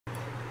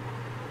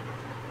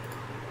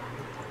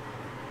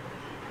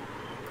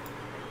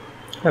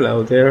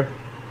Hello there.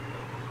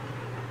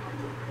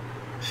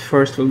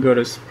 First we'll go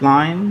to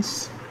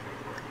splines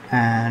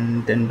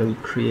and then we'll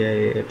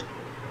create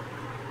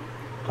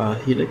a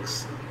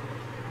helix.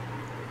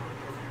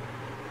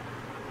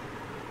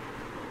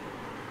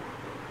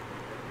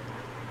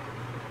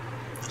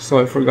 So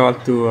I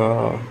forgot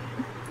to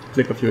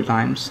click a few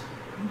times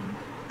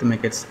to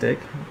make it stick.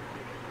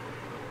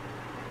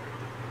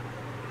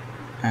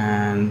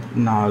 And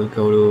now I'll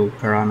go to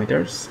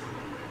parameters.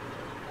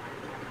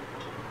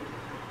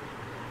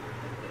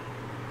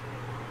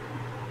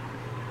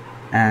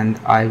 And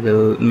I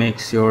will make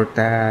sure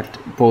that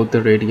both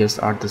the radius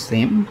are the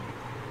same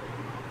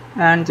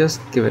and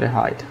just give it a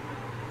height.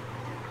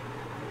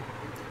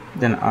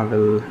 Then I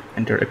will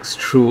enter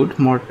extrude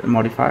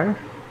modifier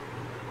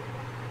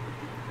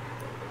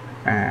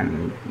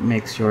and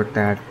make sure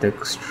that the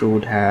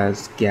extrude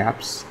has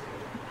gaps.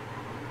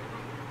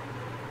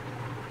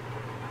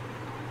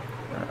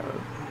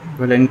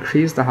 We'll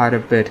increase the height a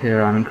bit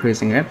here. I'm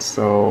increasing it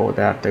so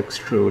that the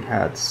extrude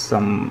had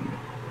some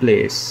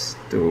place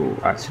to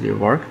actually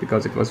work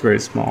because it was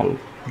very small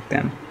back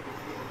then.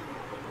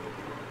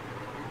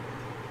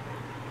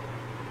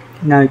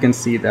 Now you can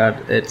see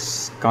that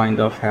it's kind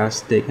of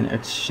has taken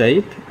its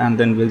shape, and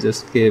then we'll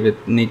just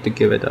need to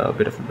give it a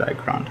bit of a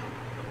background.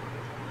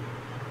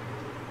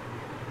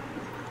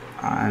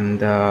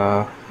 And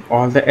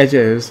all the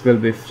edges will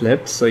be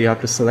flipped, so you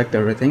have to select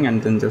everything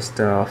and then just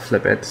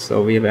flip it.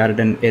 So we've added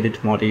an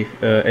edit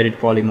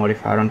poly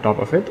modifier on top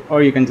of it,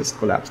 or you can just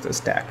collapse the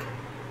stack.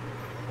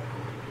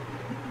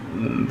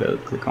 We'll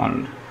click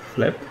on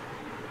flip.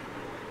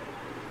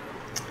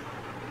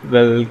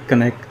 We'll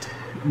connect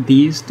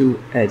these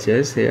two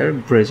edges here,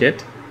 bridge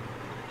it,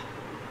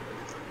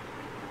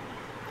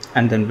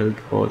 and then we'll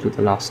go to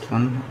the last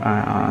one,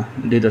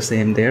 do the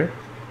same there.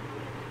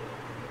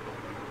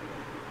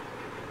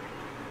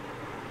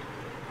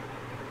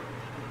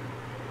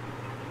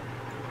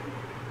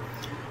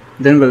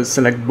 Then we'll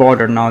select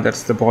border. Now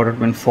that's the border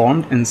been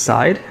formed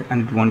inside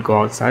and it won't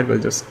go outside. We'll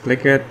just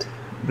click it,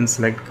 then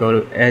select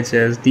go to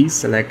edges,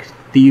 deselect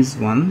these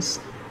ones,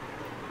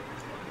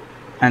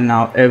 and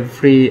now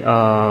every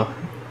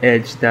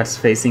edge that's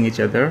facing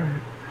each other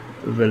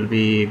will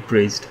be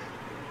bridged.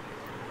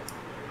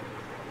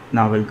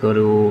 Now we'll go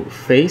to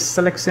face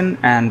selection,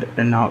 and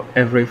now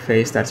every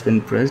face that's been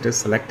bridged is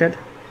selected.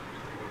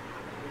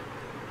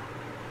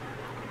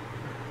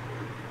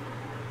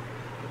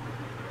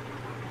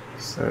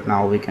 So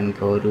now we can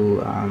go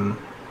to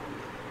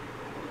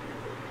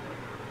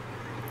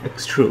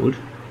extrude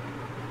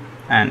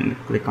and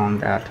click on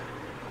that.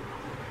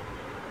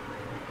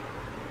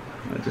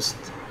 I'll just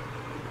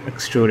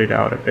extrude it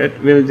out a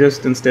bit. We'll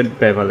just instead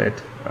bevel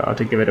it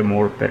to give it a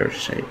more better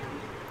shape.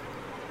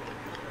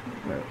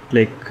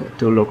 Click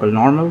to local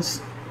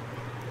normals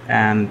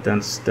and then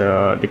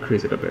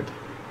decrease it a bit.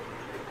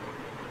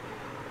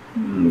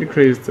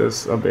 Decrease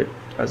this a bit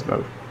as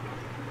well.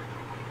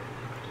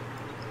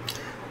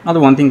 Now the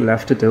one thing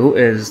left to do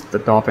is the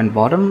top and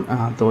bottom.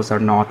 Those are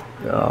not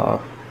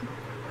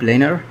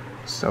planar,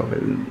 so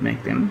we'll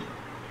make them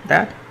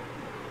that.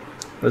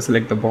 We'll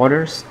select the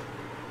borders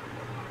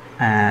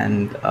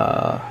and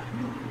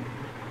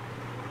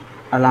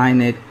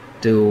align it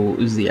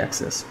to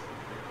z-axis.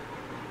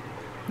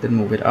 Then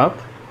move it up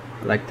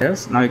like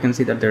this. Now you can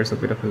see that there's a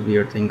bit of a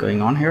weird thing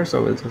going on here,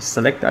 so we'll just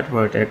select that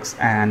vertex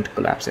and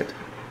collapse it.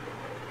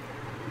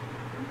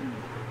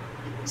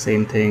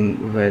 Same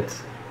thing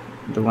with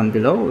the one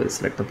below. We'll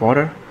select the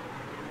border,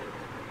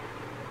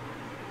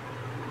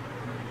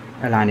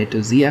 align it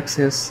to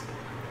z-axis,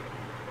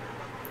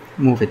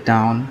 move it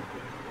down,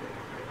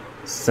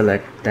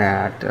 select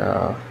that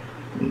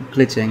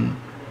glitching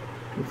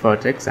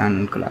vertex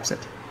and collapse it.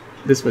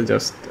 This will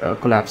just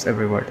collapse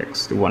every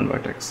vertex to one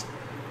vertex.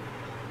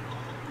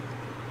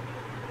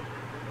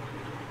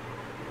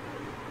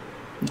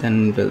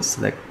 Then we'll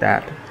select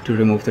that to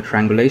remove the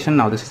triangulation.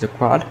 Now this is a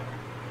quad.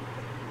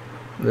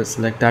 We'll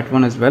select that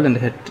one as well and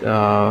hit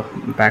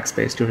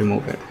backspace to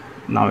remove it.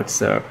 Now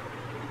it's a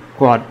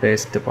quad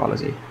based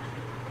topology.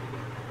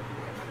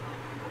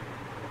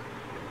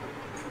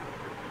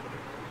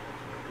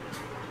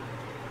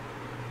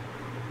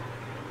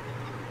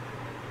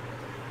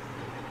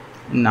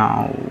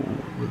 Now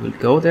we will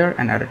go there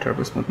and add a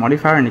turbo smooth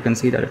modifier, and you can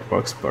see that it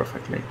works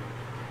perfectly.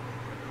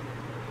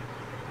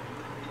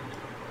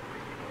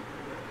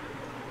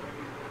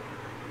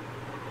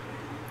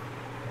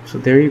 So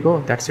there you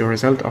go. That's your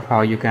result of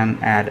how you can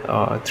add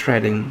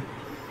threading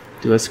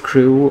to a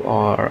screw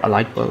or a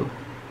light bulb.